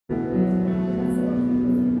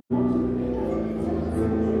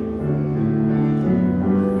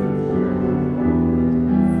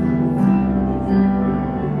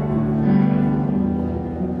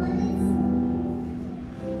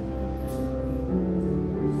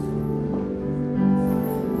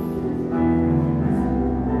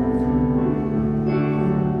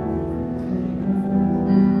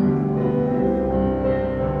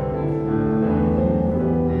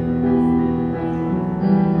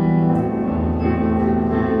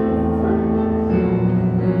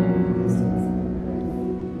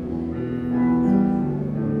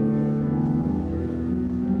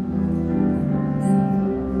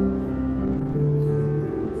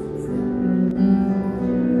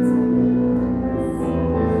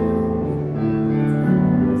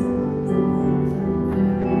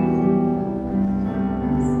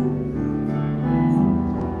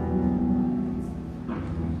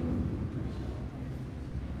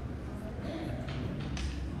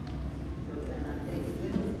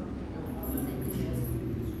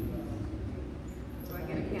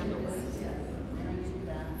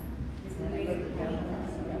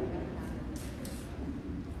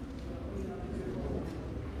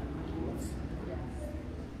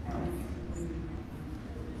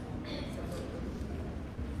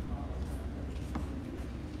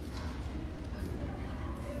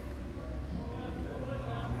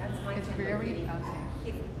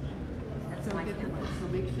That's my candle. So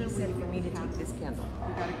make sure He said for me to take this candle.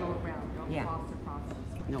 You gotta go around. Don't cross the process.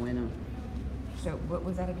 No, I know. So what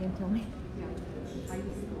was that again? Tell me. Yeah. I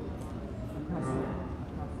used to go Across the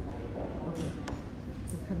Okay.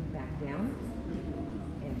 So come back down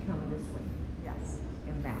and come this way. Yes.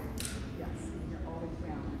 And back. Yes. You're always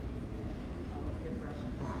round. Good brush.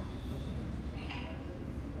 I'm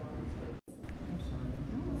sorry.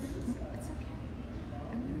 No, it's okay.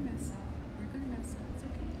 I'm gonna mess up. We're gonna mess up. It's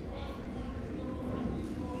okay.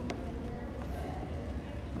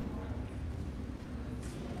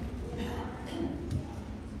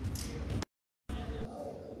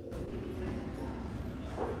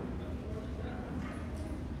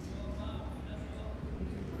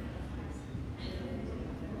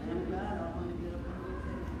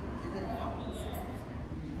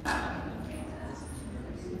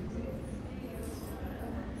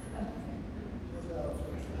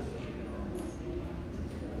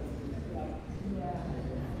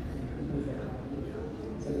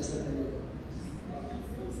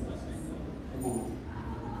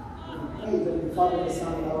 Father, the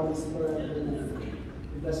Son, and the Holy Spirit,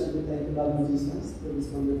 we bless you, we thank you, Lord Jesus, for this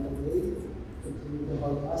wonderful day. Continue to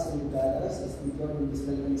help us and to guide us as we join in this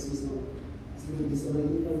Lenten season. As we do this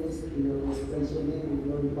already for this, we always praise your name, we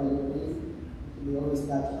glorify your name. We always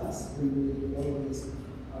touch us, and we always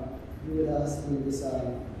be with us in this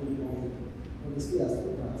holy moment. Always be us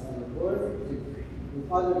with us, our Lord, the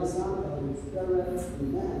Father, the Son, and the Holy Spirit.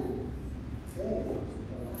 Amen. Okay.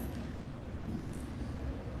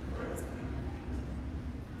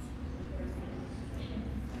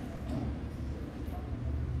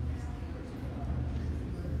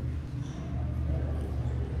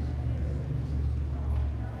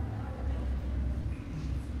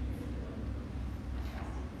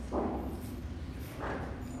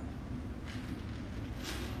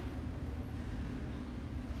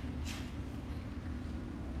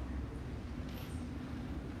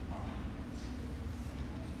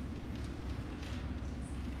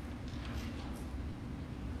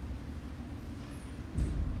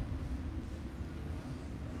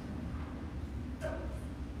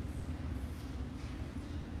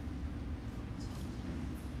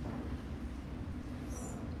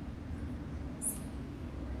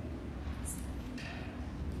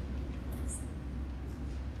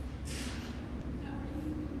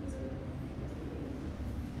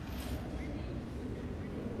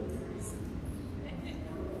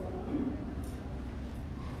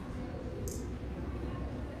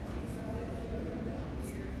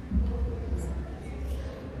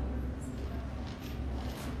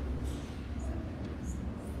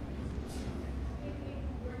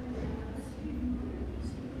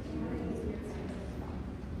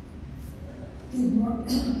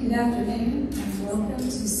 Good afternoon, and welcome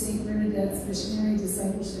to St. Bernadette's Missionary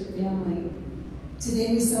Discipleship Family.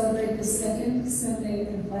 Today we celebrate the second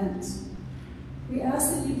Sunday of Lent. We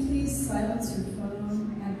ask that you please silence your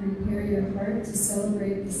phone and prepare your heart to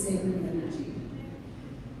celebrate the sacred liturgy.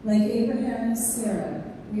 Like Abraham and Sarah,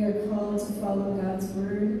 we are called to follow God's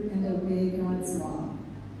word and obey God's law.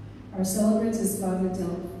 Our celebrant is Father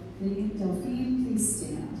Delfin. Please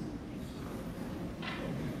stand.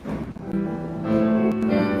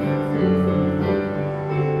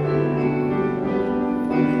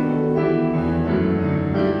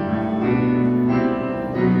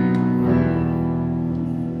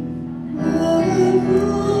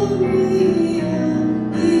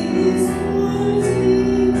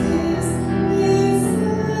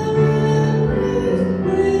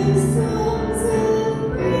 Praise,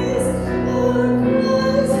 for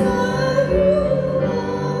Christ, our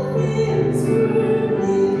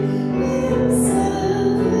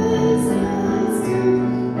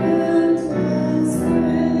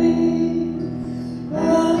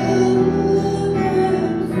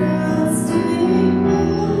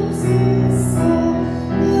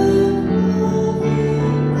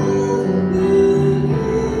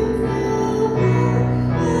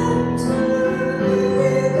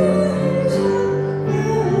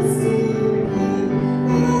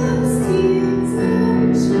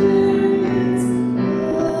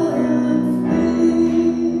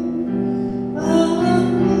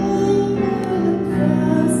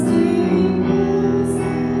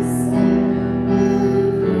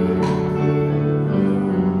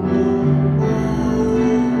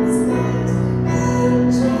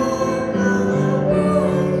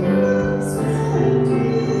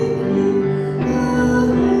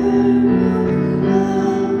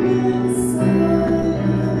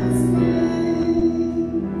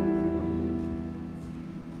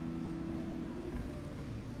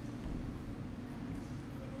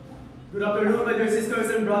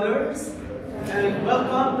sisters and brothers, and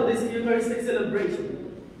welcome to this Eucharistic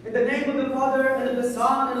celebration. In the name of the Father, and of the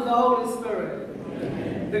Son, and of the Holy Spirit.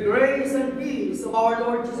 Amen. The grace and peace of our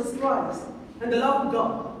Lord Jesus Christ, and the love of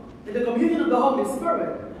God, and the communion of the Holy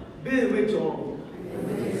Spirit be with you all.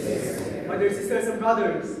 My dear sisters and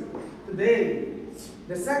brothers, today,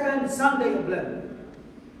 the second Sunday of Lent,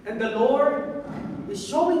 and the Lord is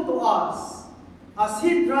showing to us, as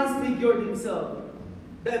He transfigured Himself,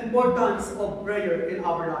 the importance of prayer in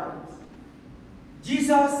our lives.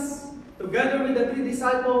 Jesus, together with the 3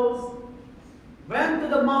 disciples, went to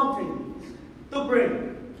the mountain to pray.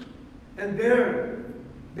 And there,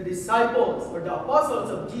 the disciples, or the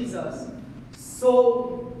apostles of Jesus,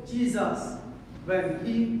 saw Jesus when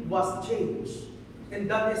He was changed. And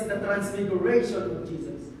that is the transfiguration of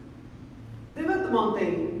Jesus. They went to the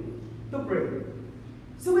mountain to pray.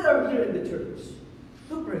 So we are here in the church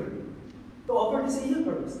to pray, to offer this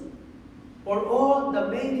Eucharist for all the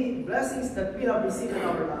many blessings that we have received in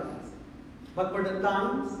our lives. But for the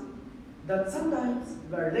times that sometimes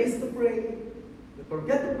we are lazy to pray, we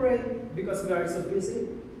forget to pray because we are so busy,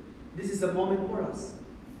 this is a moment for us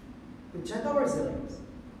to check ourselves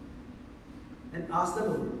and ask the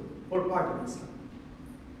Lord for pardon this time.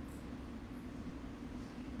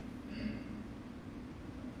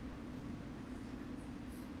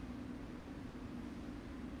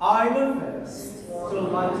 I confess to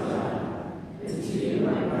Almighty God and to you,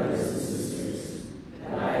 my brothers and sisters,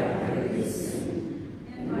 that I have greatly sinned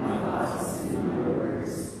in my thoughts and in my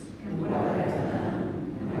words, and what I have done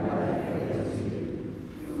and what I failed to do.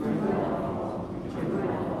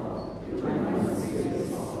 Through my most serious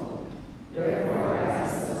fault. Therefore I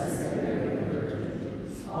ask the Blessed Mary,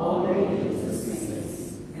 Virgin, all ladies and saints,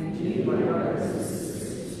 and you, my brothers and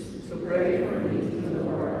sisters, to pray for me to the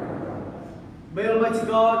Lord our God. May Almighty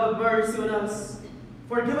God have mercy on us,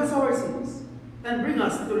 forgive us our sins, and bring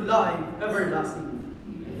us to life everlasting.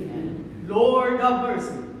 Amen. Lord have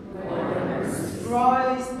mercy. Lord have mercy.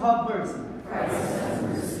 Christ have mercy. Christ have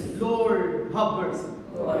mercy. Lord have mercy.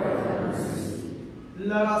 Lord have mercy.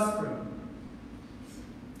 Let us pray.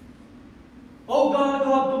 O God,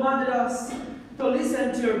 who have commanded us to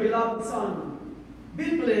listen to your beloved Son,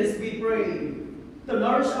 be pleased, we pray, to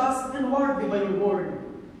nourish us inwardly by your word,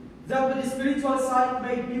 that with the spiritual sight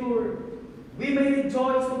made pure, we may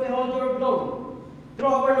rejoice to behold your glory, through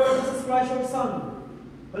our Lord Jesus Christ, your Son,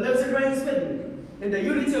 who lives and reigns with you in the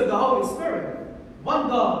unity of the Holy Spirit, one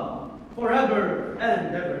God, forever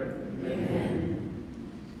and ever. Amen.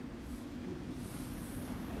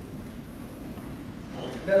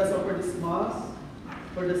 Let us offer this Mass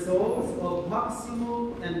for the souls of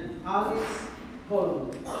Maximo and Alice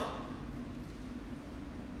Holland,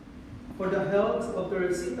 for the health of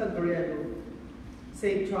Teresita Guerrero,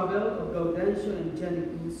 safe travel of Gaudencio and Jenny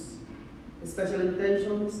Cruz, special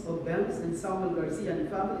intentions of Benz and Samuel Garcia and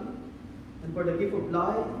family, and for the gift of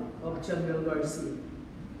life of Chambel Garcia.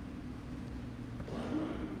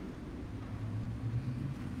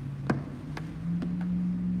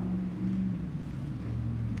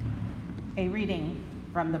 A reading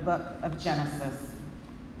from the book of Genesis.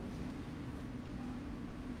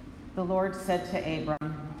 The Lord said to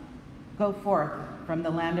Abram, "Go forth from the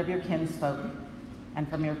land of your kinsfolk and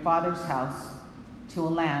from your father's house to a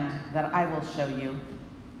land that I will show you.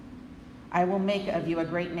 I will make of you a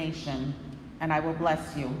great nation, and I will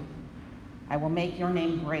bless you. I will make your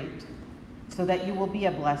name great, so that you will be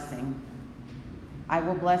a blessing. I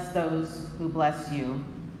will bless those who bless you,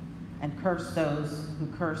 and curse those who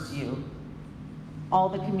curse you. All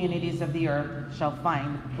the communities of the earth shall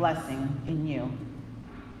find blessing in you."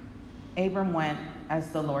 Abram went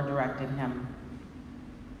as the Lord directed him.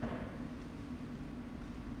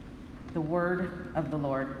 The word of the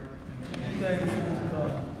Lord. Thanks be to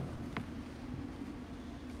God.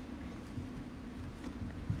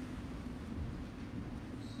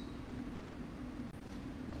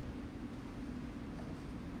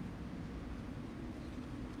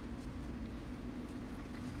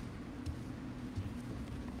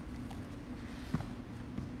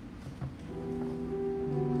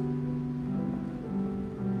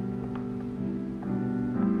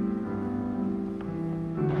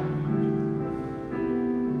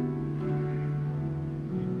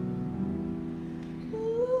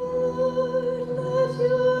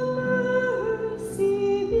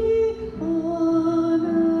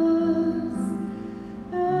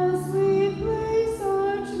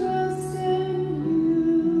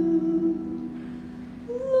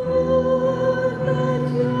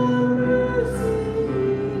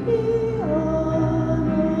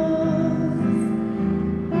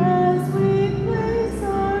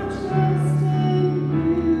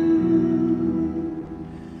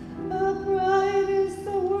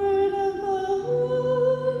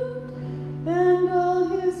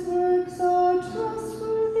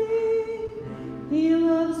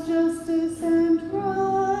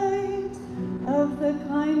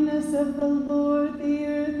 Lord, the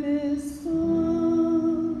earth is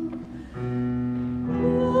full.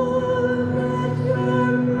 Lord, let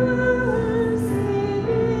your mercy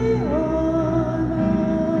be on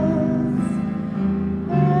us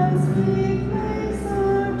as we place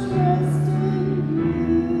our trust in you.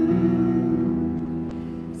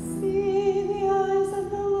 See, the eyes of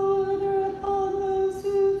the Lord are upon those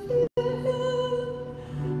who fear him,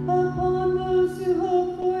 upon those who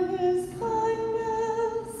hope for his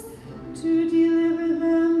kindness, to deliver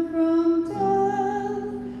them from death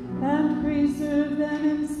and preserve them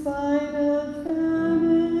in spite of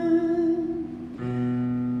famine.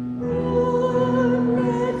 Lord,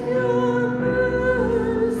 let your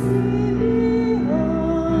mercy be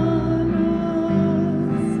on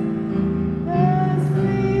us as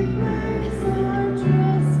we place our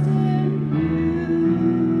trust in you.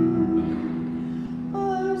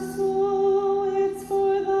 Our soul waits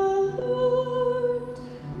for the Lord,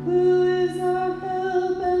 who is our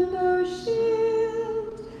help and our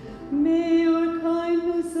shield. May your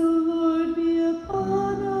kindness, O Lord, be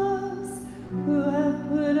upon us, who have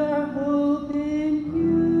put our hope in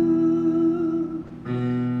you.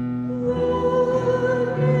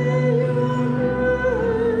 Lord, may your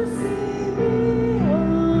mercy be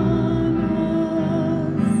on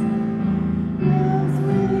us as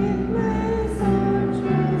we place our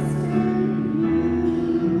trust in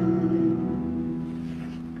you.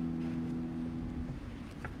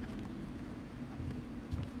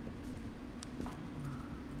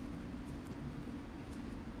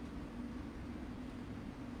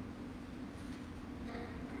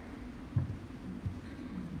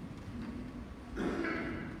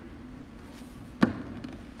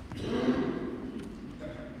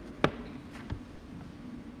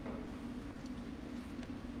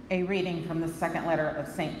 A reading from the second letter of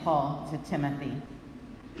St. Paul to Timothy.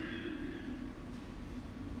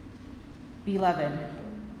 Beloved,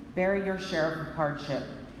 bear your share of hardship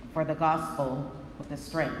for the gospel with the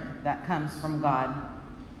strength that comes from God.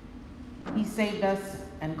 He saved us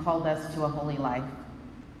and called us to a holy life,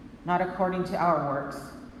 not according to our works,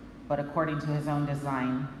 but according to his own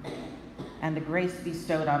design, and the grace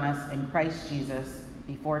bestowed on us in Christ Jesus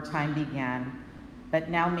before time began, but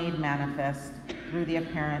now made manifest through the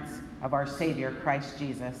appearance of our Savior, Christ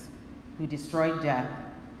Jesus, who destroyed death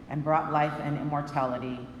and brought life and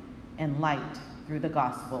immortality in light through the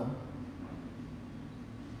gospel.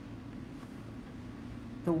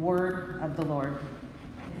 The word of the Lord.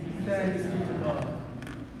 Thanks be to God.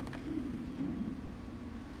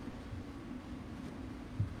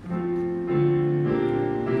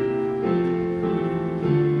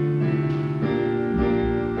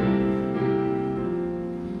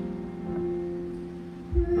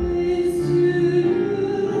 Praise to you,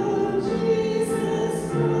 Lord Jesus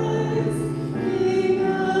Christ, King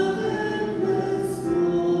of endless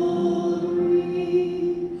glory.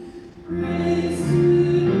 Praise to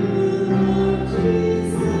you, Lord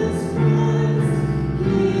Jesus Christ,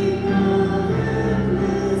 King of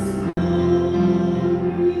endless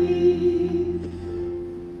glory.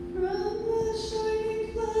 From the shining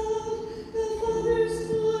cloud, the Father's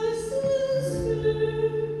voice is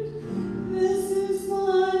heard. This is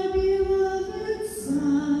my beloved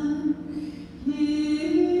Son,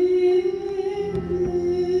 hear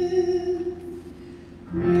him.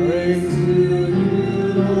 Praise to you,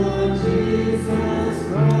 Lord Jesus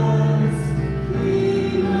Christ,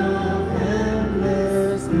 King of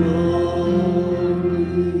endless glory.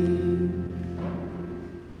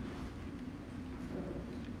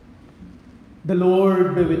 The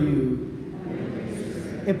Lord be with you.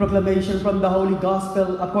 A proclamation from the Holy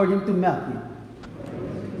Gospel according to Matthew.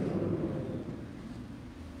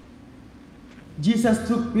 Jesus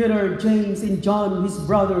took Peter, James, and John, his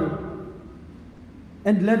brother,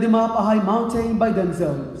 and led them up a high mountain by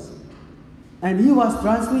themselves. And he was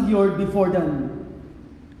transfigured before them.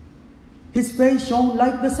 His face shone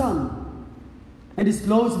like the sun, and his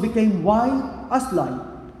clothes became white as light.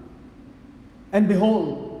 And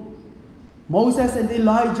behold, Moses and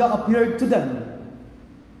Elijah appeared to them,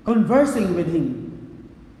 conversing with him.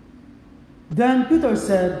 Then Peter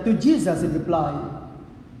said to Jesus in reply,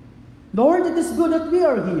 Lord, it is good that we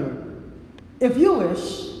are here. If you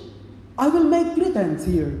wish, I will make 3 tents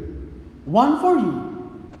here, one for you,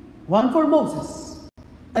 one for Moses,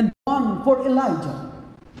 and one for Elijah.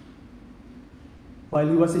 While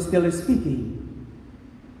he was still speaking,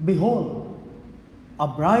 behold, a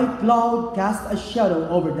bright cloud cast a shadow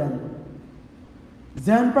over them.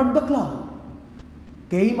 Then from the cloud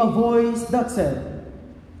came a voice that said,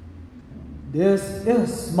 This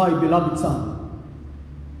is my beloved Son,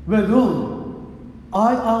 with whom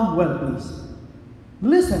I am well pleased.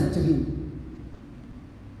 Listen to him.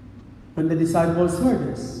 When the disciples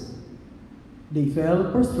heard this, they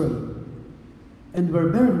fell prostrate and were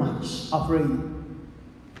very much afraid.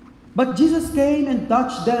 But Jesus came and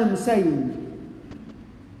touched them, saying,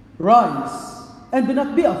 "Rise, and do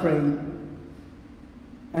not be afraid."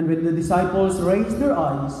 And when the disciples raised their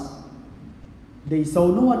eyes, they saw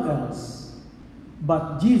no one else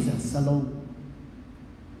but Jesus alone.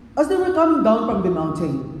 As they were coming down from the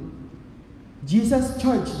mountain, Jesus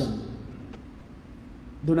charged them,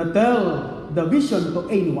 "Do not tell the vision to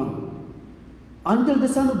anyone until the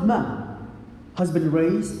Son of Man has been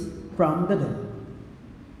raised from the dead."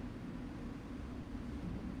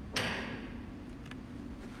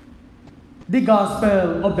 The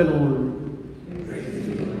Gospel of the Lord.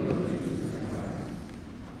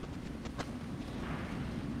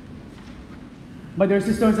 My dear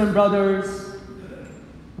sisters and brothers,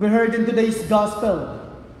 we heard in today's Gospel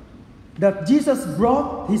that Jesus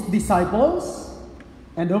brought his disciples,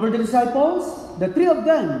 and over the disciples, the three of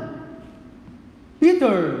them,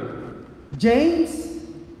 Peter, James,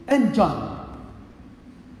 and John.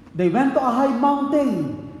 They went to a high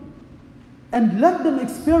mountain and let them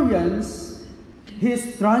experience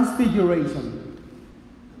his transfiguration.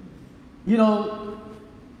 You know,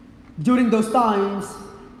 during those times,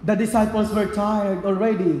 the disciples were tired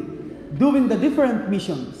already doing the different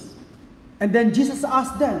missions. And then Jesus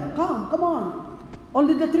asked them, come on,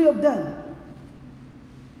 only the three of them.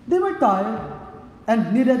 They were tired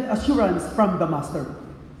and needed assurance from the Master.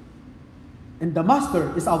 And the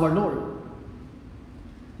Master is our Lord.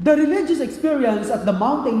 The religious experience at the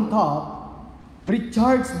mountain top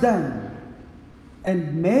recharged them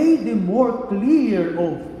and made them more clear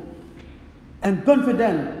of and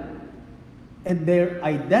confident in their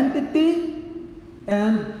identity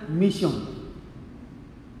and mission.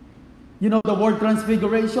 You know, the word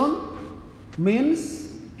transfiguration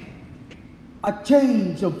means a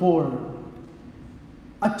change of form,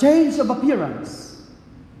 a change of appearance.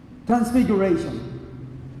 Transfiguration.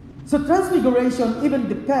 So transfiguration even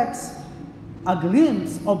depicts a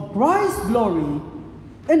glimpse of Christ's glory,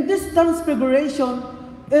 and this transfiguration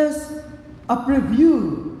is a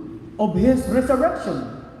preview of his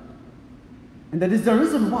resurrection. And that is the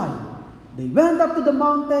reason why they went up to the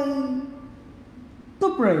mountain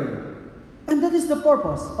to pray. And that is the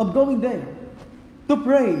purpose of going there, to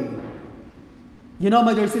pray. You know,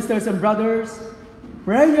 my dear sisters and brothers,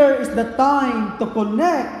 prayer is the time to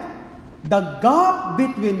connect the gap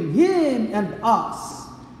between him and us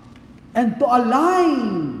and to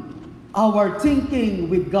align our thinking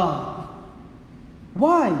with God.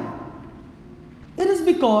 Why? It is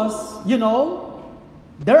because, you know,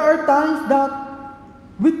 there are times that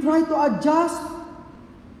we try to adjust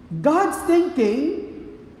God's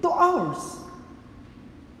thinking to ours.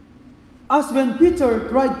 As when Peter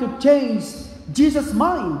tried to change Jesus'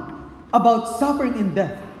 mind about suffering and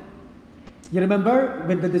death. You remember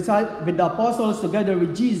when the apostles together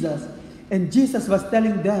with Jesus, and Jesus was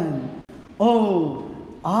telling them, "Oh,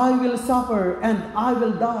 I will suffer and I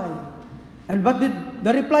will die." And what did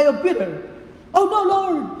the reply of Peter? "Oh no,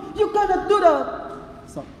 Lord, you cannot do that."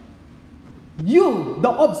 So, you,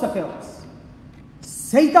 the obstacles,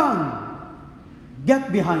 Satan,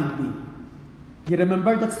 get behind me. You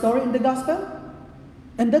remember that story in the gospel?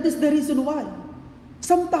 And that is the reason why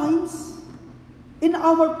sometimes in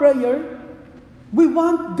our prayer, we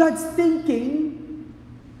want God's thinking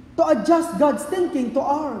to adjust God's thinking to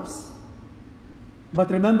ours.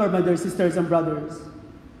 But remember, my dear sisters and brothers,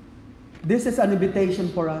 this is an invitation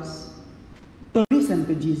for us to listen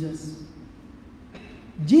to Jesus.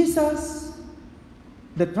 Jesus,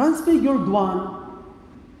 the transfigured one,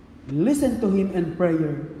 listen to him in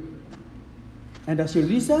prayer. And as you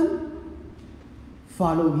listen,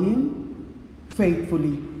 follow him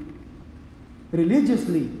faithfully,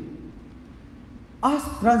 religiously, as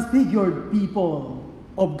transfigured people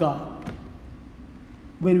of God.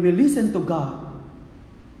 When we listen to God,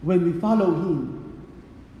 when we follow him,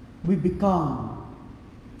 we become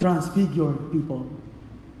transfigured people.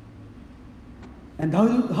 And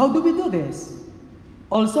how do we do this?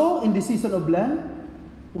 Also, in the season of Lent,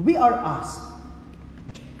 we are asked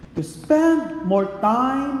to spend more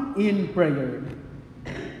time in prayer.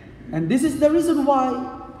 And this is the reason why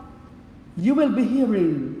you will be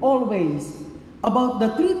hearing always about the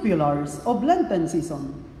three pillars of Lenten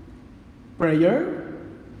season: prayer,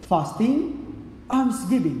 fasting,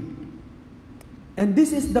 almsgiving. And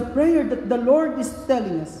this is the prayer that the Lord is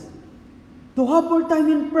telling us, to have more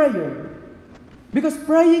time in prayer. Because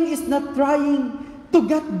praying is not trying to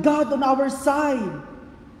get God on our side,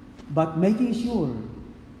 but making sure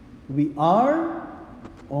we are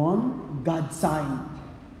on God's side.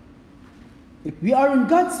 If we are on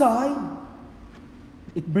God's side,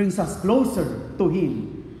 it brings us closer to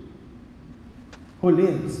Him who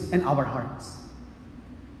lives in our hearts.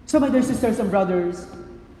 So my dear sisters and brothers,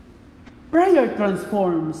 prayer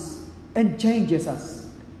transforms and changes us.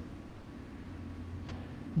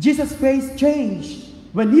 Jesus' face changed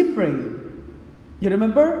when He prayed. You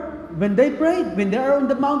remember when they prayed, when they are on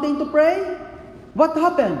the mountain to pray? What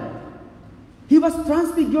happened? He was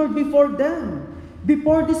transfigured before them,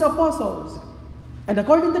 before these apostles. And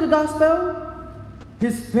according to the gospel,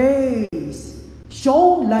 His face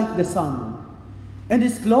shone like the sun, and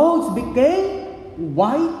His clothes became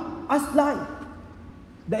white as light.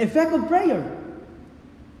 The effect of prayer.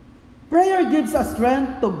 Prayer gives us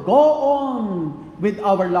strength to go on with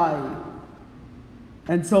our life.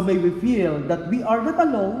 And so may we feel that we are not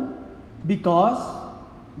alone because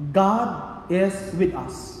God is with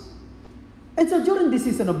us. And so during this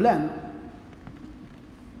season of Lent,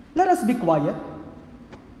 let us be quiet.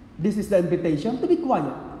 This is the invitation to be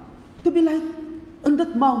quiet. To be like on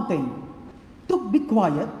that mountain. To be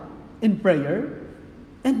quiet in prayer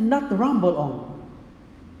and not ramble on.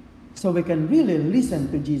 So we can really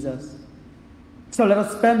listen to Jesus. So let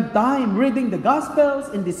us spend time reading the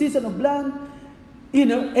Gospels in the season of Lent, in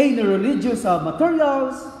religious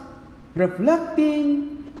materials,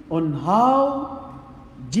 reflecting on how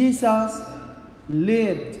Jesus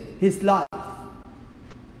lived His life.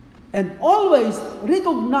 And always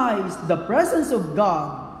recognize the presence of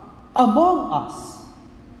God among us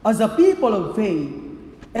as a people of faith,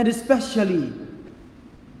 and especially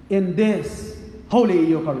in this Holy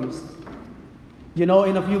Eucharist. You know,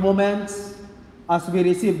 in a few moments, as we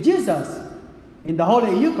receive Jesus in the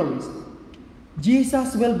Holy Eucharist,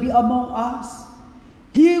 Jesus will be among us.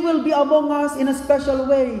 He will be among us in a special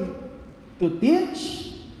way to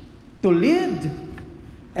teach, to lead,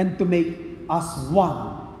 and to make us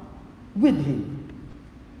one with Him.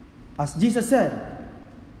 As Jesus said,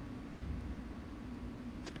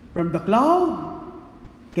 from the cloud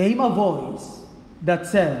came a voice that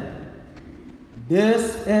said,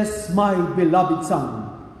 "This is my beloved Son,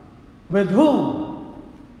 with whom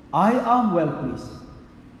I am well pleased.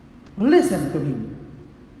 Listen to Him."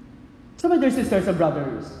 So my dear sisters and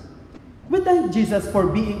brothers, we thank Jesus for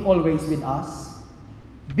being always with us,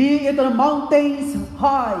 be it on mountains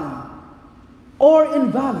high or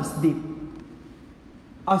in valleys deep,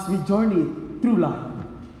 as we journey through life,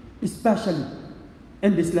 especially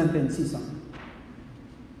in this Lenten season.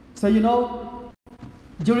 So you know,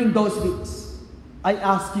 during those weeks, I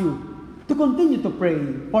ask you to continue to pray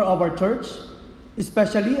for our church,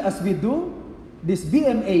 especially as we do this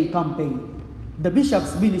BMA campaign, the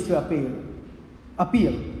Bishop's Ministry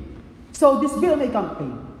Appeal. So this BMA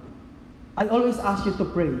campaign, I always ask you to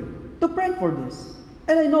pray for this.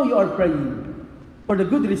 And I know you are praying for the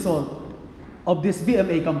good result of this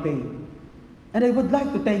BMA campaign. And I would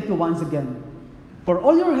like to thank you once again for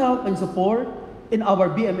all your help and support in our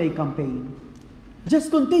BMA campaign.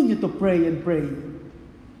 Just continue to pray and pray.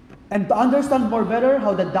 And to understand more better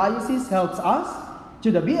how the diocese helps us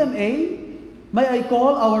to the BMA, may I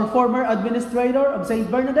call our former administrator of St.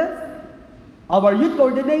 Bernadette, our youth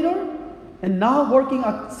coordinator, and now working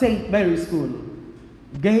at St. Mary's School,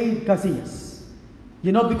 Gabe Casillas.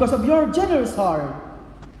 You know, because of your generous heart,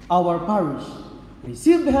 our parish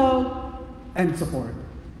received help and support.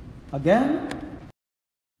 Again,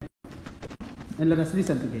 and let us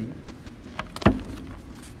listen to Gabe.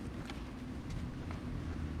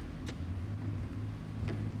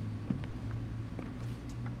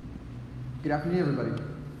 Good afternoon, everybody.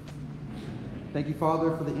 Thank you,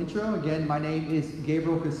 Father, for the intro. Again, my name is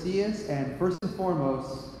Gabriel Casillas, and first and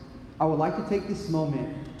foremost, I would like to take this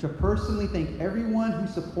moment to personally thank everyone who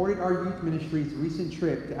supported our youth ministry's recent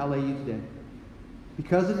trip to LA Youth Day.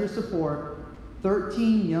 Because of your support,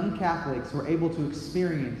 13 young Catholics were able to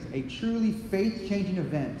experience a truly faith-changing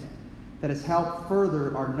event that has helped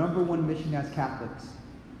further our #1 mission as Catholics,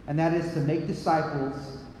 and that is to make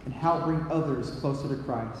disciples and help bring others closer to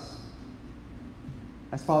Christ.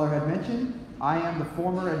 As Father had mentioned, I am the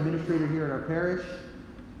former administrator here at our parish,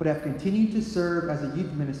 but have continued to serve as a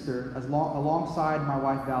youth minister alongside my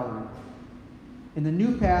wife Valerie. In the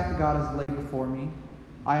new path God has laid before me,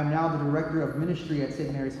 I am now the director of ministry at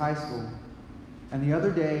St. Mary's High School. And the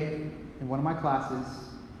other day, in one of my classes,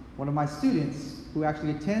 one of my students who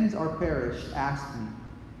actually attends our parish asked me,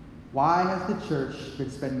 "Why has the church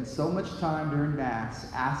been spending so much time during Mass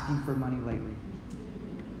asking for money lately?"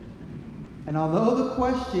 And although the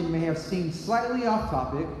question may have seemed slightly off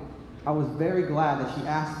topic, I was very glad that she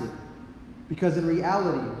asked it, because in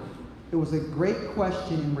reality, it was a great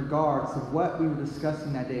question in regards to what we were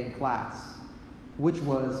discussing that day in class, which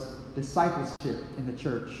was, discipleship in the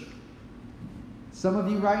church. Some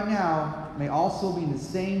of you right now may also be in the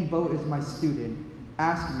same boat as my student,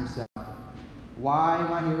 asking yourself, why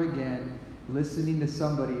am I here again, listening to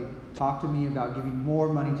somebody talk to me about giving more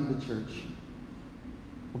money to the church?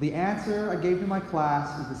 Well, the answer I gave to my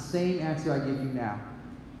class is the same answer I give you now,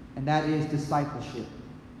 and that is discipleship.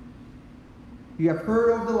 You have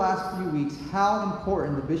heard over the last few weeks how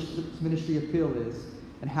important the Bishop's Ministry Appeal is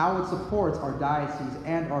and how it supports our diocese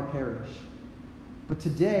and our parish. But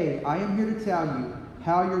today, I am here to tell you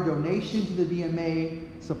how your donation to the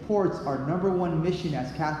BMA supports our #1 mission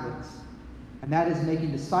as Catholics, and that is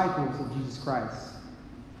making disciples of Jesus Christ.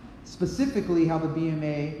 Specifically, how the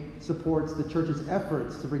BMA supports the church's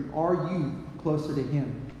efforts to bring our youth closer to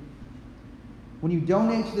Him. When you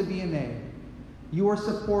donate to the BMA, you are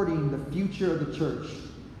supporting the future of the church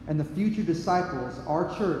and the future disciples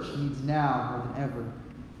our church needs now more than ever.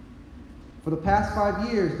 For the past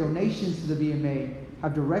 5 years, donations to the BMA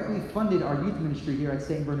have directly funded our youth ministry here at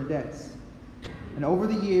St. Bernadette's. And over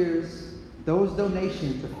the years, those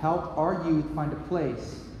donations have helped our youth find a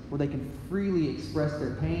place where they can freely express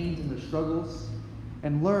their pains and their struggles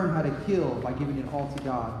and learn how to heal by giving it all to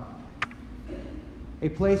God. A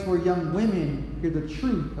place where young women hear the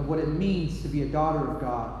truth of what it means to be a daughter of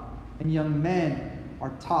God, and young men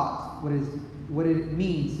are taught what it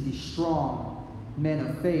means to be strong, men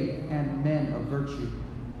of faith and men of virtue.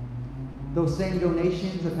 Those same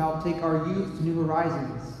donations have helped take our youth to new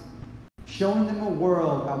horizons, showing them a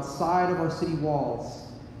world outside of our city walls,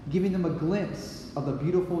 giving them a glimpse of the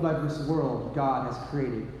beautiful, diverse world God has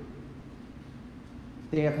created.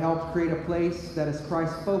 They have helped create a place that is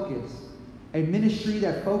Christ-focused, a ministry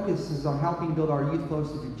that focuses on helping build our youth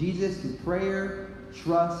closer to Jesus through prayer,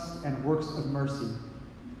 trust, and works of mercy.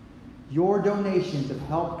 Your donations have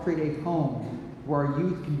helped create a home where our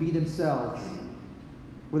youth can be themselves,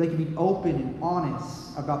 where they can be open and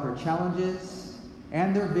honest about their challenges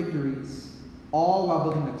and their victories, all while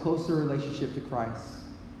building a closer relationship to Christ.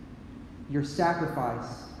 Your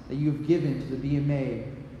sacrifice that you have given to the BMA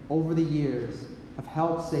over the years have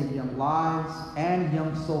helped save young lives and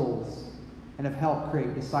young souls, and have helped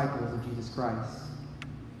create disciples of Jesus Christ.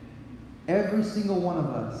 Every single one of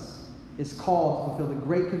us is called to fulfill the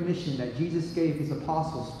great commission that Jesus gave his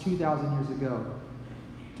apostles 2,000 years ago,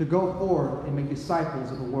 to go forth and make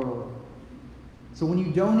disciples of the world. So when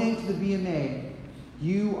you donate to the BMA,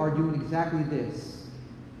 you are doing exactly this.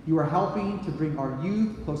 You are helping to bring our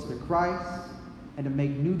youth closer to Christ and to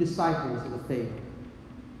make new disciples of the faith.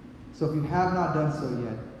 So if you have not done so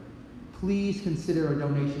yet, please consider a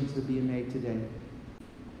donation to the BMA today.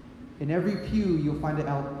 In every pew, you'll find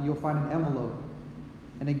an envelope.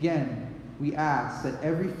 And again, we ask that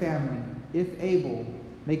every family, if able,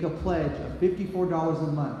 make a pledge of $54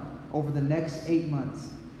 a month over the next 8 months.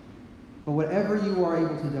 But whatever you are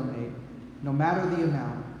able to donate, no matter the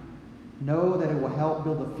amount, know that it will help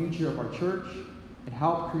build the future of our church and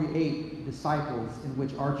help create disciples in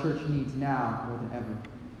which our church needs now more than ever.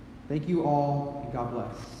 Thank you all, and God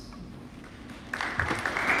bless.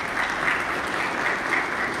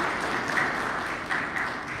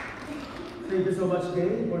 Thank you so much,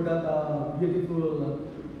 Dave, for that beautiful,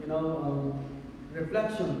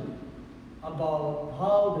 reflection about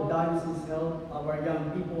how the diocese help our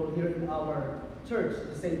young people here in our church,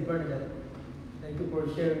 the St. Bernadette. Thank you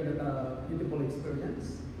for sharing that beautiful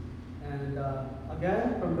experience. And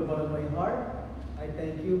again, from the bottom of my heart, I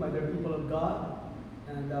thank you, my dear people of God,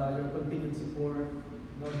 and your continued support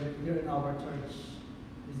here in our church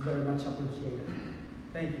is very much appreciated.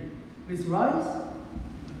 Thank you. Please rise.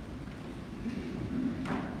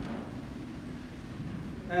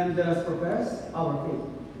 And let us profess our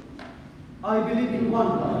faith. I believe in one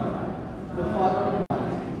God, the Father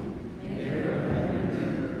Almighty, maker of heaven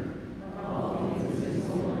and earth, all things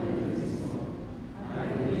visible and invisible. I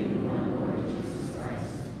believe in one Lord Jesus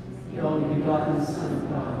Christ, the only begotten Son of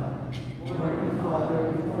God, born of the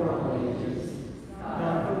Father before all ages,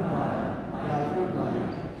 God from God, God from God,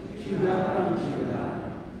 true God from true God,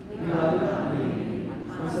 begotten of me,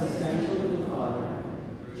 consubstantial with the Father,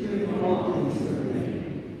 true in all things believed.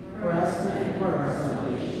 For us and for our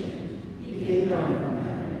salvation, he came down from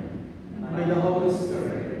heaven, and by the Holy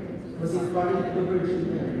Spirit was incarnate of the Virgin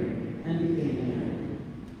Mary, and became man.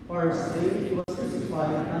 For our sake he was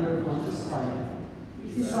crucified under Pontius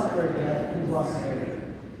Pilate. He suffered death and was buried,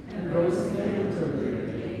 and rose again on the third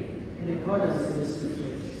day, in accordance with the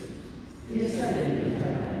Scriptures. He ascended into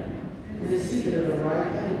heaven, and is seated at the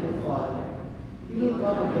right hand of the Father. He will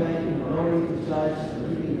come again in glory to judge the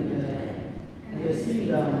living and the dead, and the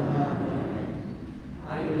kingdom will have no end.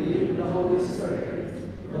 I believe in the Holy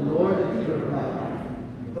Spirit, the Lord and giver of life,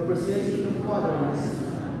 the who proceeds with the Father and the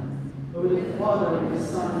Son, who with the Father and the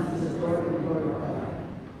Son is adored and glorified,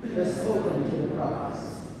 has spoken to the prophets.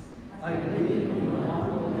 I believe in the one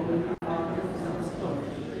Holy Father and Son.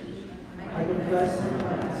 I confess my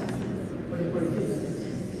crimes for the forgiveness of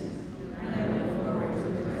sins. And I look forward to the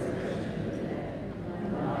resurrection of the dead and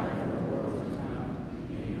the life of the world to come.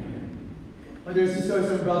 Amen. My dear sisters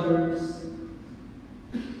and brothers,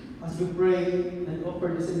 as we pray and offer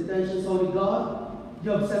these intentions, Holy God, you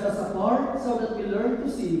have set us apart so that we learn to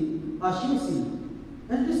see as you see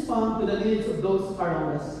and respond to the needs of those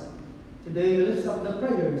around us. Today we lift up the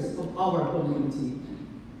prayers of our community.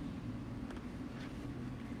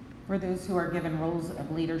 For those who are given roles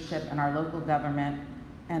of leadership in our local government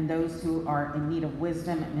and those who are in need of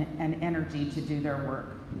wisdom and energy to do their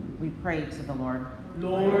work, we pray to the Lord.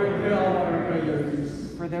 Lord, hear our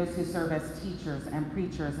prayers. For those who serve as teachers and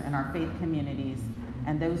preachers in our faith communities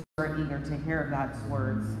and those who are eager to hear God's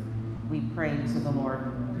words, we pray to the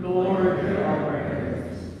Lord. Lord, hear our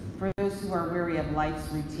prayers. For those who are weary of life's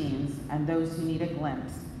routines and those who need a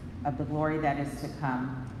glimpse of the glory that is to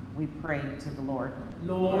come, we pray to the Lord.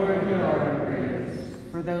 Lord, hear our prayers.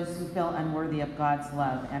 For those who feel unworthy of God's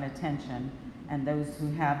love and attention and those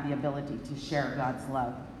who have the ability to share God's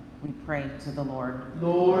love, we pray to the Lord.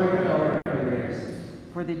 Lord, hear our prayers.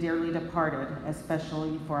 For the dearly departed,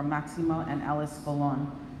 especially for Maximo and Alice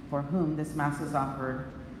Colon, for whom this Mass is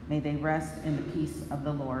offered, may they rest in the peace of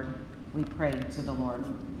the Lord. We pray to the Lord.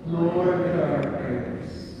 Lord, hear our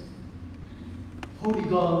prayers. Holy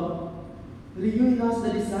God, renew in us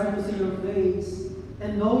the desire to see your face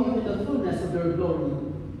and know you in the fullness of your glory.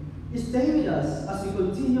 Stay with us as we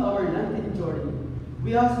continue our Lenten journey.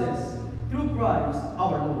 We ask this through Christ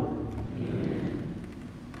our Lord. Amen.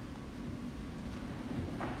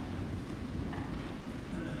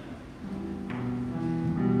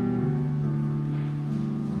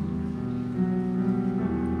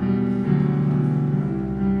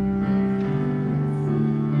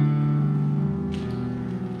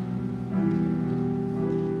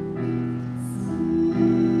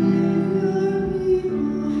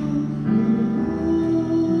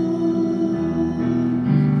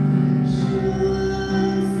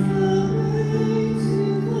 Just the way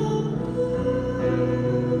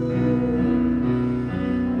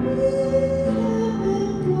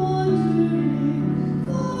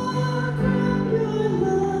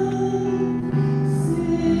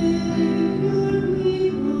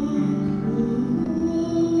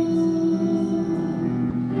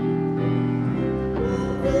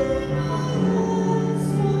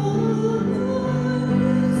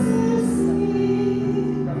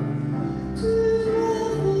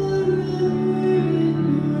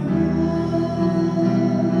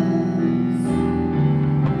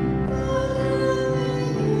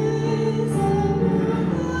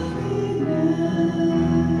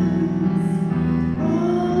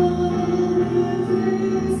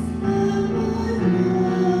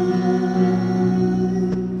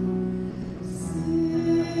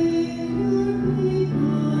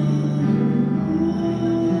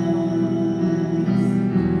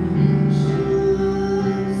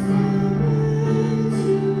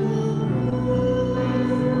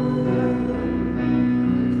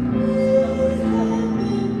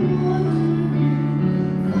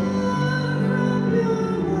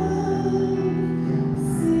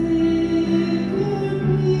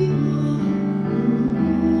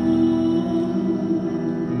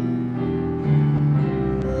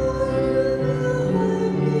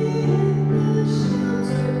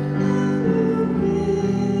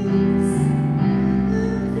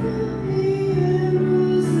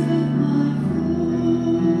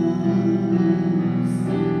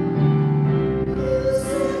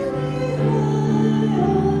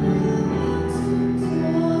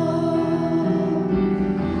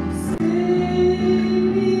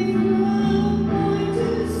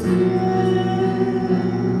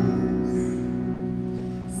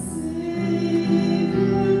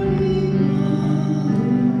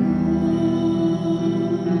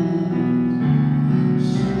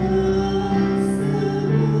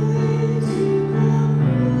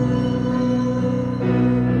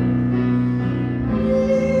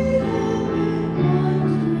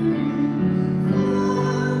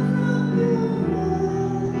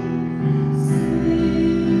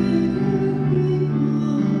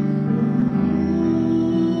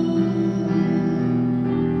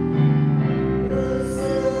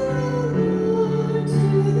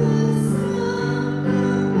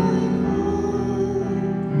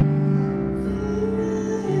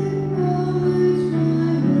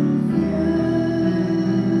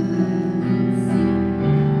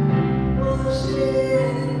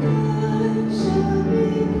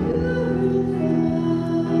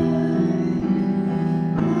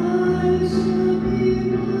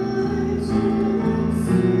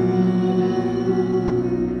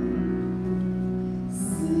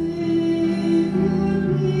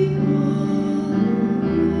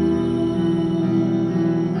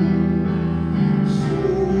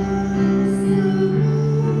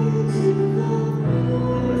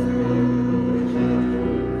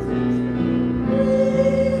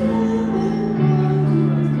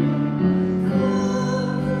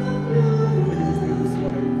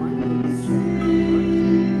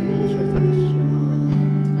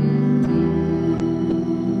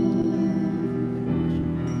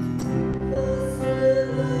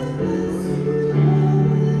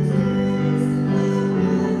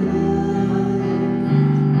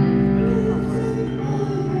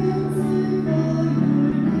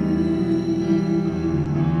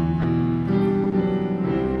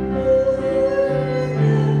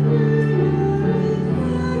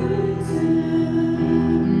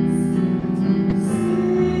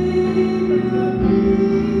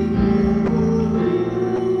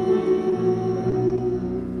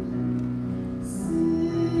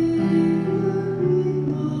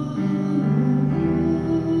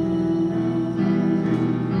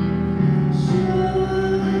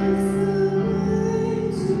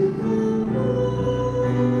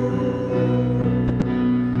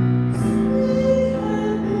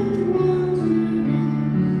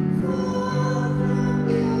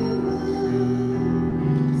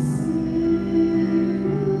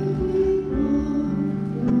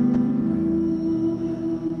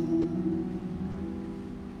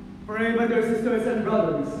Pray, my dear sisters and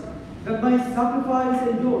brothers, that my sacrifice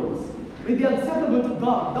and yours may be acceptable to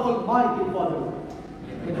God, the Almighty Father.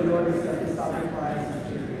 May the Lord accept the sacrifice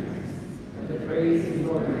and the praise and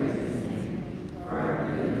glory of his name.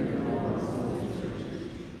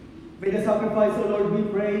 May the sacrifice, O Lord, we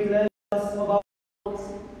pray, cleanse us of our faults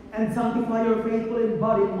and sanctify your faithful in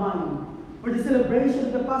body and mind for the celebration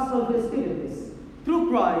of the Paschal festivities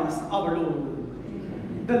through Christ our Lord.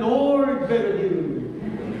 The Lord be with you.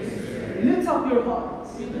 Lift up your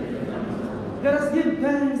hearts. Let us give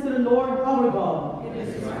thanks to the Lord our God.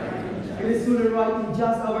 It is truly right and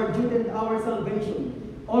just, our duty and our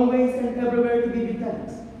salvation, always and everywhere to give you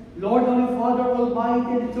thanks. Lord, Holy Father,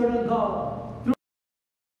 Almighty and Eternal God, through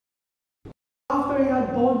after he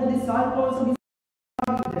had told the disciples of his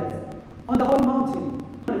death on the holy mountain,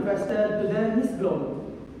 manifested to them his glory,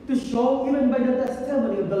 to show even by the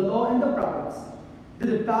testimony of the law and the prophets that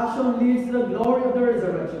the passion leads to the glory of the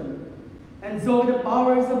resurrection. And so with the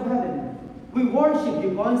powers of heaven, we worship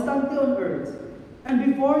you constantly on earth, and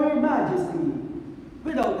before your majesty,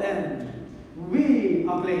 without end, we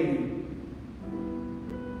acclaim.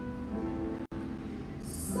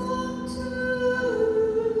 Sanctus,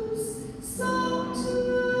 Sanctus,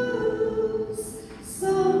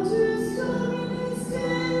 Sanctus Dominus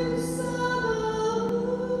Deus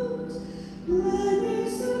Sabaoth,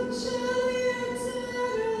 plenius in caeli et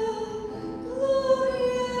terra,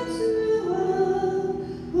 gloria tua,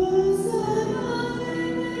 Hosanna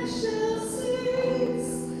in excelsis,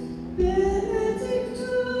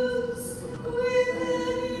 benedictus qui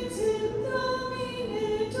venit in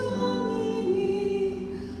nomine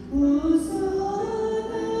Domini, Hosanna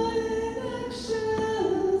in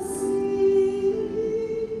excelsis.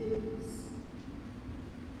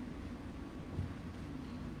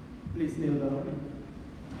 Please kneel down.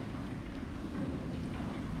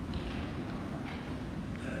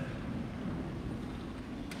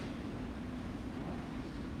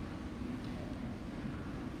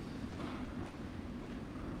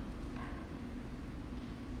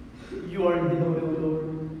 You are indeed holy, O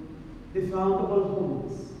Lord, the fount of all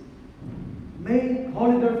holiness. Make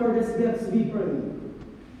holy therefore these gifts, we pray,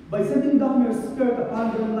 by sending down your Spirit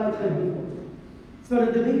upon them like the before, so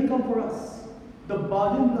that they may become for us the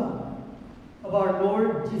body and blood of our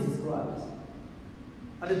Lord Jesus Christ.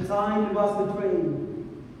 At the time he was betrayed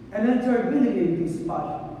and entered willingly into his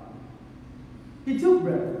passion, he took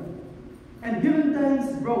bread and giving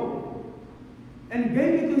thanks broke it and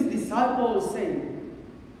gave it to his disciples, saying,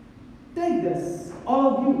 "Take this, all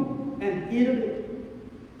of you, and eat of it,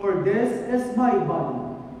 for this is my body,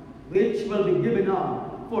 which will be given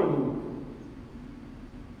up for you."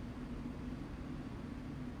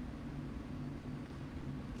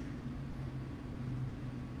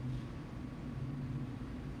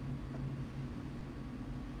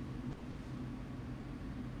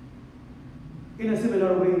 In a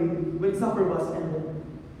similar way, when supper was ended,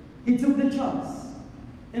 he took the chalice,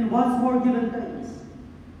 and once more giving thanks,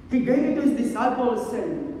 he gave it to his disciples,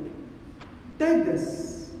 saying, "Take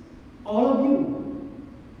this, all of you,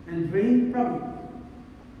 and drink from it.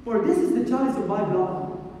 For this is the chalice of my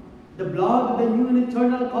blood, the blood of the new and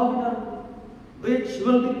eternal covenant, which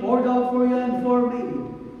will be poured out for you and for me,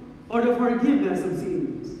 for the forgiveness of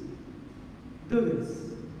sins. Do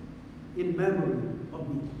this in memory of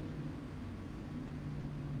me."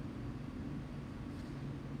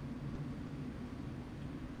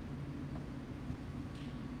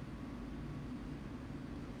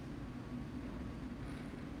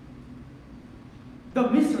 The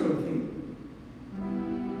mystery of faith.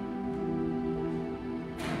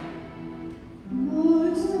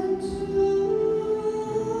 Mortem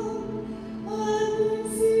tuum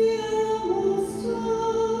annunciamus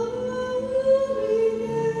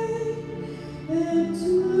Domine, et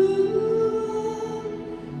tuum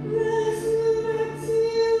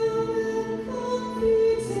resurrectionem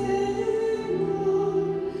confitemur,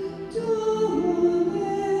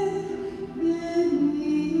 Domine benias.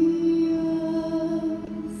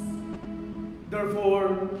 Therefore,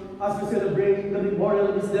 as we celebrate the memorial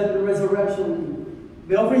of his death and resurrection,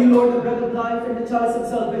 we offer you, Lord, the bread of life and the chalice of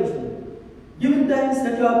salvation, giving thanks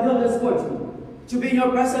that you have held us fortunate to be in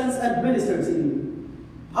your presence and minister to you.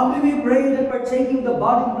 Humbly we pray that partaking the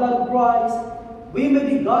body and blood of Christ, we may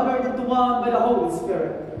be gathered into one by the Holy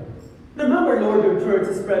Spirit. Remember, Lord, your church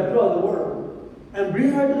is spread throughout the world, and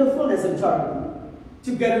bring her to the fullness of charity,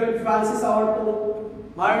 together with Francis our Pope,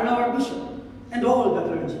 Myron our Bishop, and all the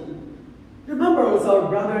clergy. Remember also our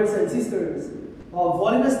brothers and sisters who have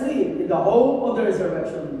fallen asleep in the hope of the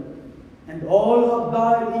resurrection, and all who have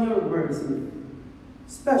died in your mercy,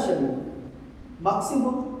 especially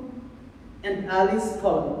Maximo and Alice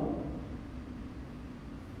Cullen,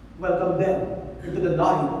 welcome them into the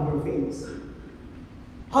light of your face.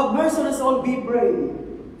 Have mercy on us all, we pray,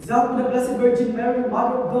 that with the Blessed Virgin Mary,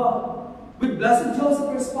 Mother of God, with Blessed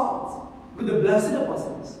Joseph, her spouse, with the blessed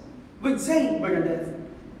apostles, with Saint Bernadette,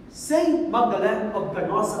 Saint Magdalene of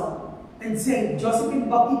Canossa, and Saint Josephine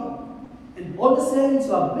Bautista, and all the saints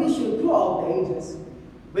who have wished you throughout the ages,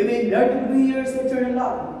 we may merit the years of eternal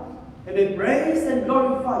life, and may praise and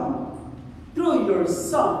glorify you through your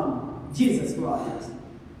Son, Jesus Christ.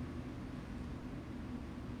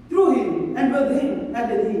 Through him, and with him,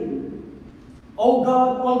 and in him, O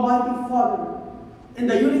God, Almighty Father, in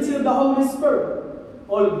the unity of the Holy Spirit,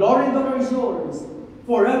 all glory and honor is yours,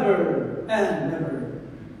 forever and ever.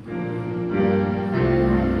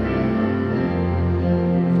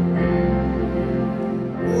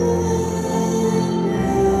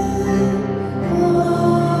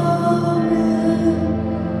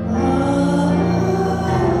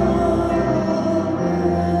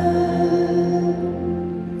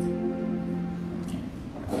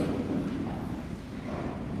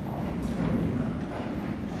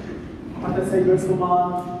 Savior's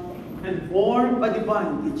command, and formed by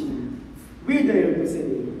divine teaching, we dare to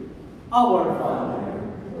say, Our Father,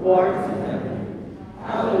 who art in heaven,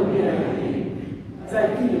 hallowed be thy name.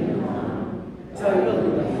 Thy kingdom come, thy will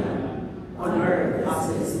be done, on earth as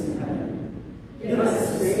it is in heaven. Give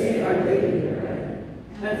us this day our daily bread,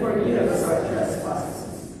 and forgive us our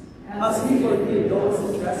trespasses, as we forgive those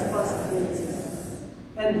who trespass against us.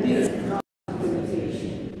 And lead us not into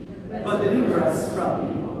temptation, but deliver us from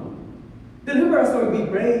evil. Deliver us, Lord, we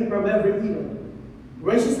pray, from every evil.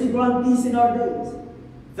 Graciously grant peace in our days,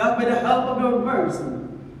 that by the help of your mercy,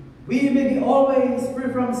 we may be always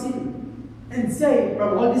free from sin, and safe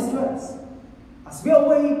from all distress, as we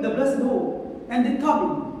await the blessed hope and the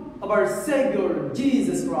coming of our Savior,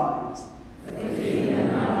 Jesus Christ.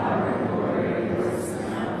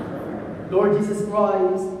 Lord Jesus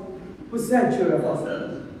Christ, who said to your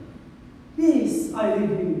apostles, Peace I leave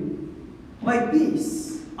you, my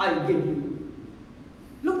peace I give you.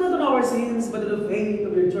 Look not on our sins, but on the faith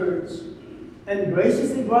of your church, and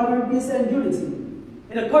graciously grant her peace and unity,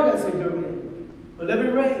 in accordance with your will, who live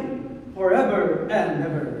and reign forever and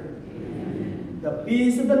ever. Amen. The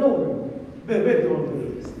peace of the Lord be with you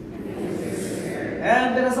always.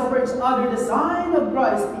 And let us offer each other the sign of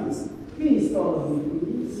Christ's peace. Peace to all of you,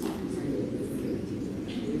 please.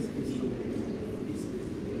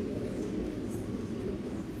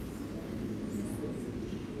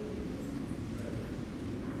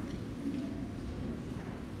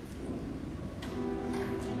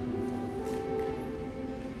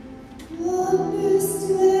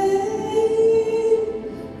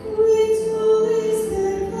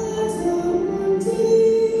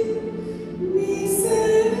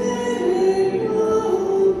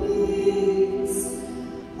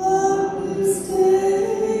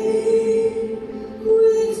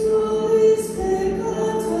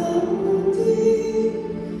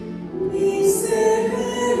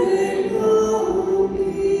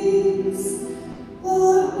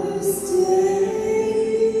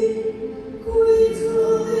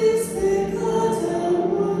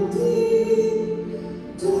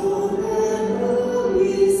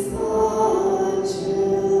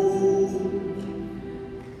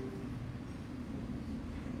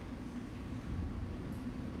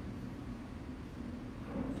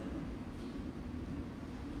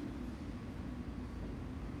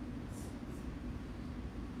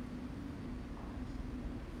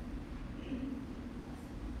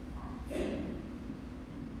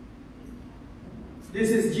 This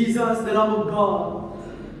is Jesus, the Lamb of God,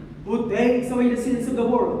 who takes away the sins of the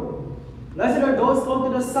world. Blessed are those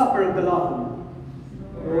come to the supper of the Lamb.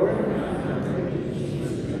 Lord,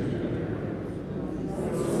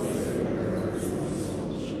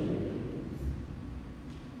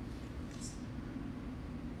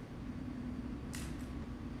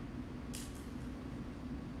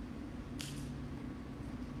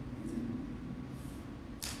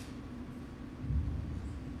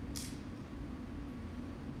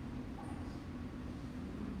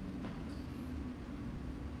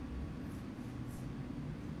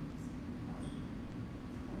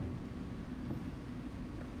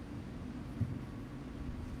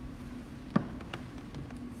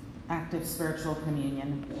 Active spiritual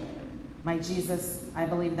communion. My Jesus, I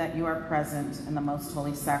believe that you are present in the most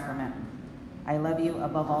holy sacrament. I love you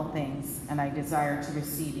above all things, and I desire to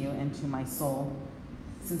receive you into my soul.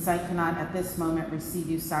 Since I cannot at this moment receive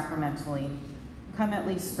you sacramentally, come at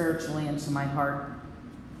least spiritually into my heart.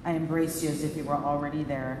 I embrace you as if you were already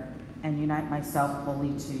there, and unite myself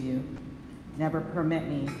wholly to you. Never permit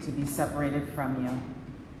me to be separated from you.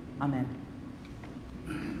 Amen.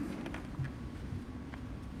 Amen.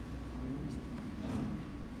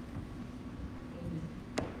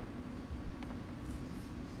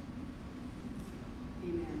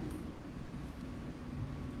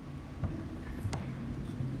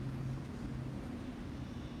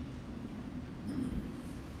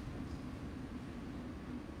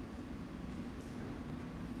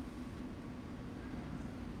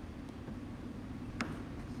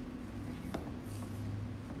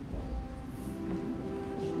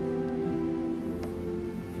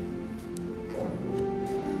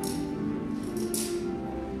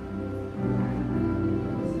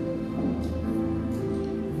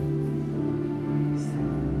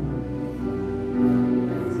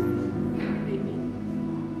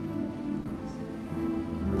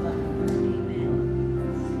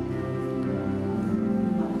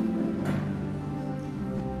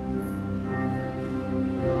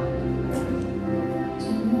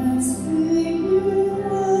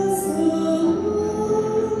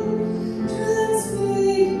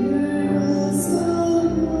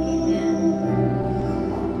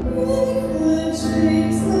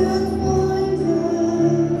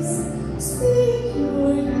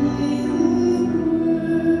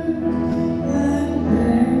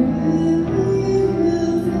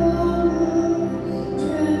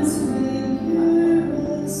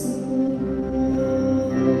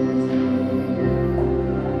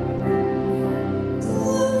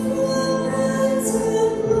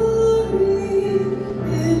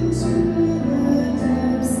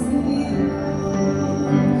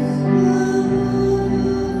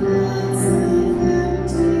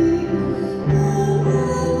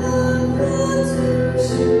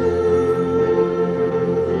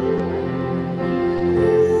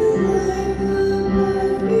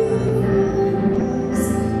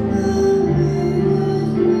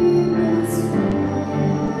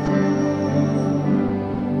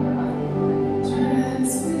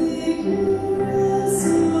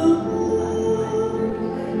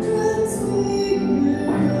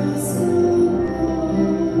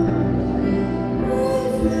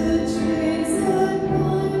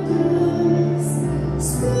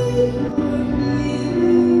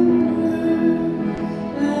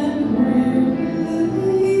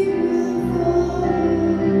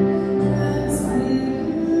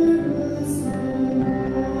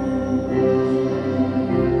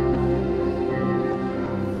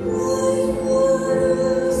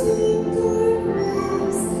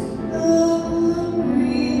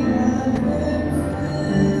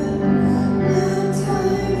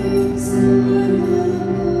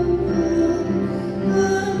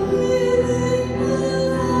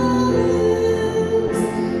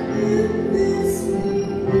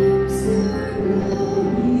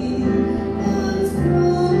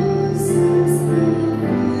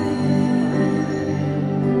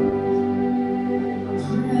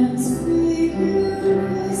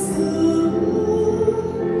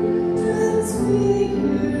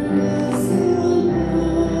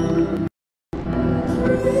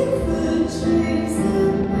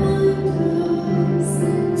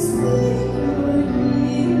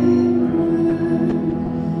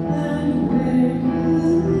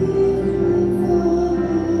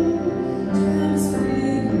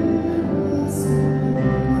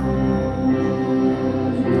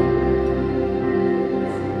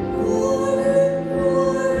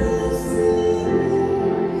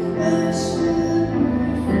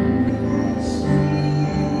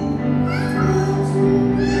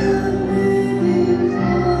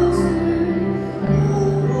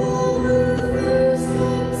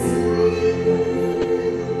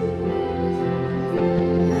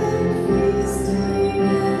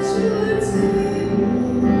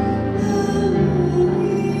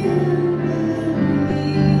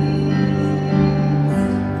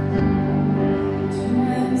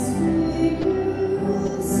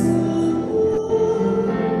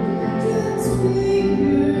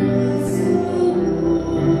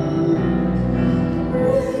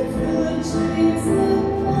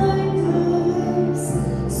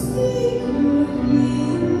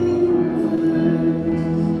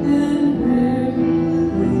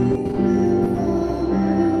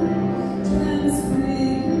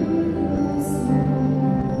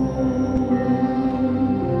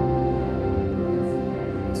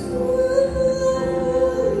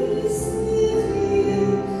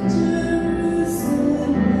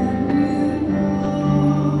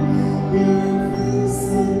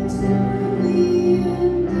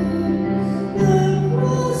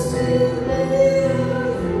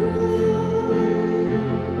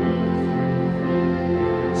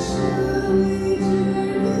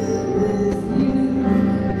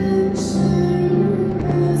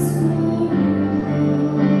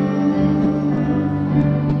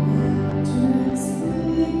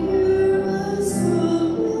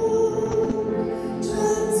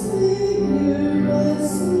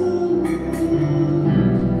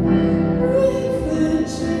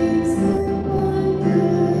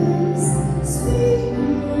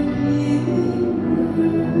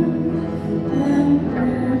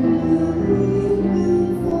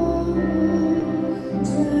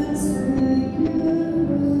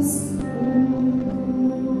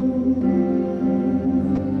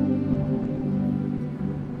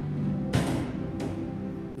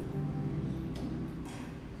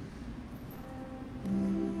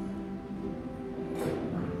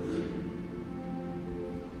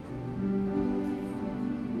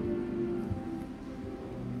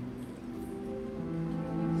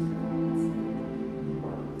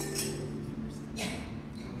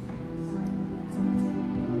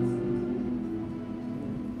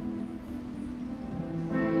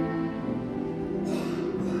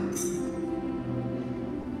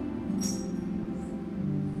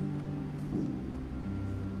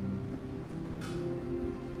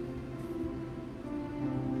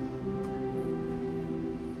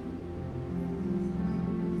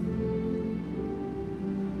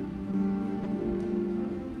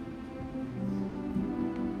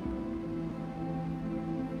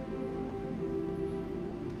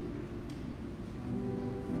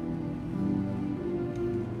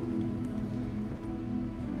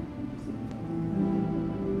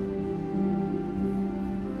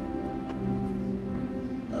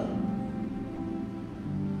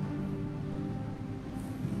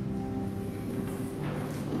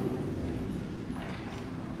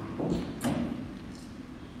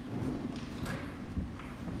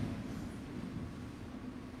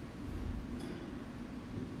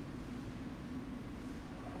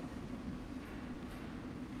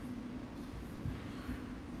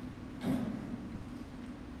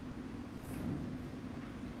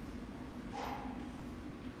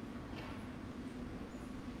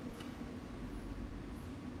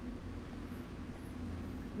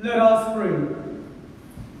 Let us pray.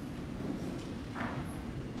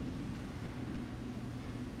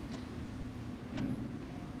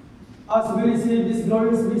 As we receive these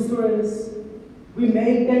glorious mysteries, we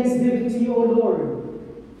make thanksgiving to you, O Lord,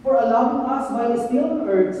 for allowing us while still on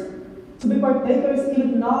earth to be partakers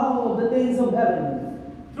even now of the things of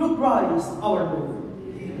heaven, through Christ our Lord.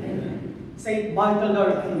 Amen. Saint Michael the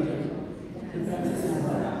Archangel,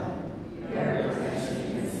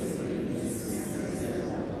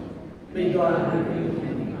 may God be with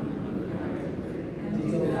you.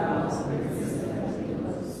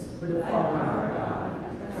 For the Father,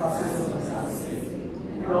 process of us,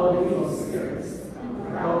 for all the evil spirits,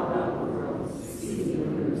 for all the world, see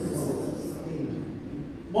the souls.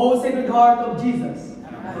 Most Sacred Heart of Jesus,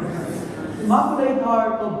 Immaculate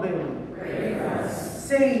Heart of Mary,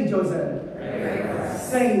 Saint Joseph,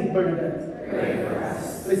 Saint Bernadette,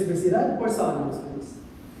 please be seated for silence, please.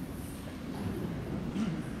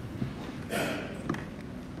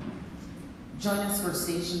 Join us for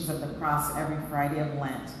Stations of the Cross every Friday of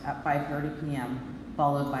Lent at 5:30 p.m.,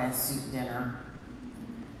 followed by a soup dinner.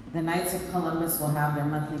 The Knights of Columbus will have their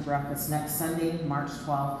monthly breakfast next Sunday, March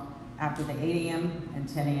 12th, after the 8 a.m. and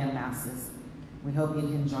 10 a.m. Masses. We hope you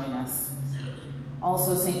can join us.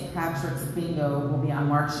 Also, St. Patrick's Bingo will be on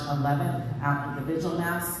March 11th after the Vigil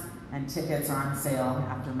Mass, and tickets are on sale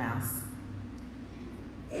after Mass.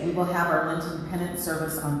 We will have our Lenten Penance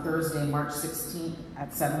service on Thursday, March 16th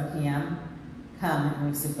at 7 p.m. Come and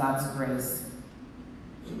receive God's grace.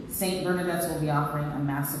 St. Bernadette's will be offering a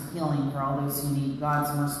mass of healing for all those who need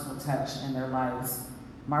God's merciful touch in their lives.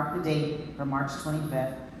 Mark the date for March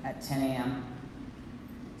 25th at 10 a.m.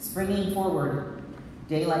 Springing forward,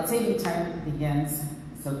 daylight saving time begins,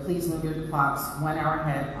 so please move your clocks 1 hour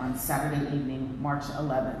ahead on Saturday evening, March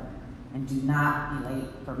 11th, and do not be late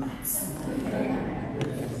for Mass.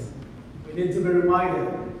 We need to be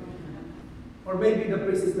reminded, or maybe the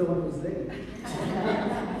priest is the one who's late.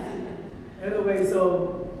 Anyway,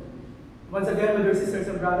 so once again, my dear sisters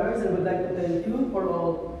and brothers, I would like to thank you for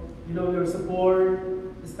all your support,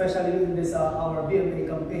 especially in this our BMA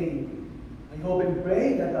campaign. I hope and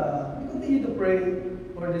pray that we continue to pray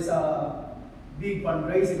for this big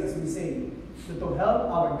fundraising, as we say, to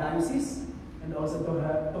help our diocese and also to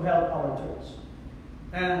help our church.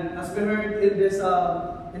 And as we heard in this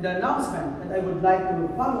in the announcement, and I would like to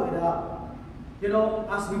follow it up,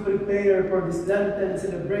 as we prepare for this Lenten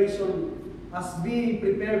celebration, as we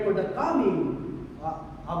prepare for the coming of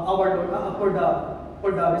our Lord,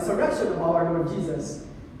 for the resurrection of our Lord Jesus.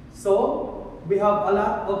 So we have a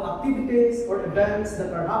lot of activities or events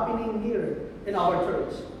that are happening here in our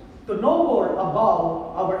church. To know more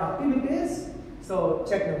about our activities, so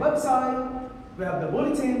check the website. We have the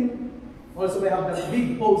bulletin. Also, we have the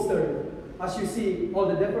big poster. As you see, all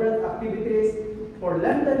the different activities for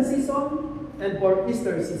Lenten season and for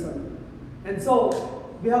Easter season. And so,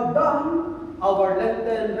 we have done our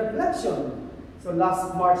Lenten reflection. So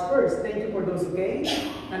last March 1st, thank you for those who came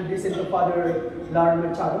and listened to Father Lar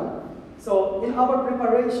Machado. So in our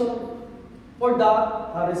preparation for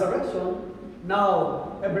that resurrection,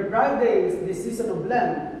 now every Friday is the season of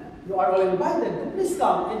Lent. You are all invited to please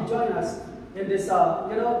come and join us in this,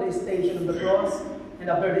 the Station of the Cross. And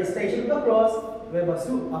after the Station of the Cross, we have a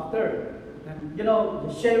soup after. And,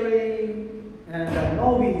 the sharing and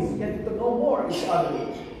knowing, getting to know more each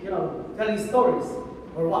other. Telling stories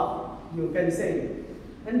or what you can say.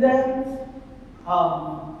 And then,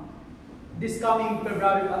 this coming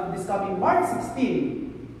March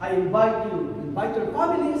 16, I invite you, invite your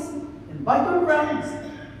families, invite your friends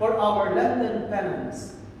for our Lenten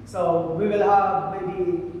penance. So we will have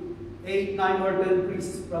maybe 8, 9, or 10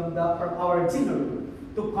 priests from our itinerary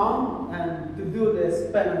to come and to do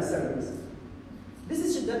this penance service. This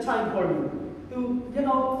is the time for you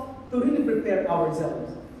to really prepare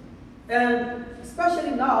ourselves. And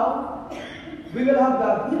especially now, we will have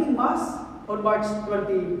the healing mass on March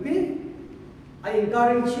 25th. I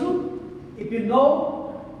encourage you, if you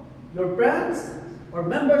know your friends or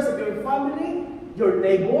members of your family, your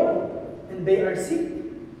neighbor, and they are sick,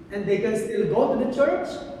 and they can still go to the church,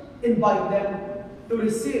 invite them to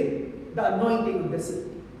receive the anointing of the sick.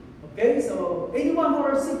 Okay, so anyone who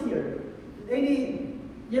are sick here,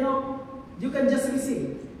 you can just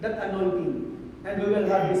receive that anointing. And we will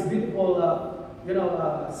have this beautiful,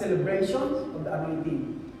 celebration of the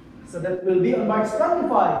anointing. So that will be on March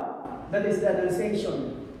 25. That is the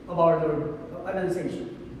Annunciation of our Lord.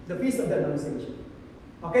 Annunciation. The Feast of the Annunciation.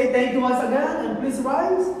 Okay, thank you once again, and please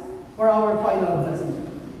rise for our final blessing.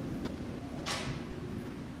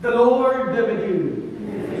 The Lord be with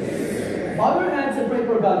you. Bow your hands and pray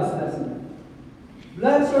for God's blessing.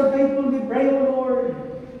 Bless your faithful, we pray, O Lord,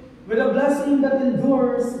 with a blessing that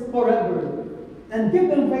endures forever. And keep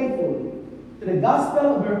them faithful to the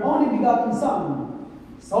gospel of your only begotten Son,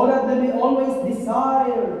 so that they may always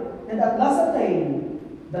desire and at last attain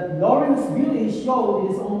that glorious beauty showed in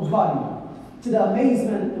his own body, to the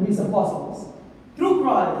amazement of his apostles. Through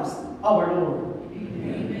Christ our Lord.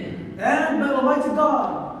 Amen. And may Almighty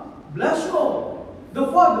God bless you all, the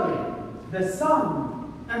Father, the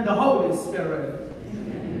Son, and the Holy Spirit.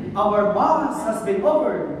 Amen. Our Mass has been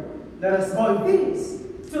offered. Let us go in peace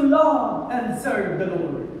to love and serve the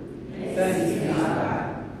Lord. Thanks be to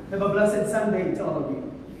God. Have a blessed Sunday to all of you.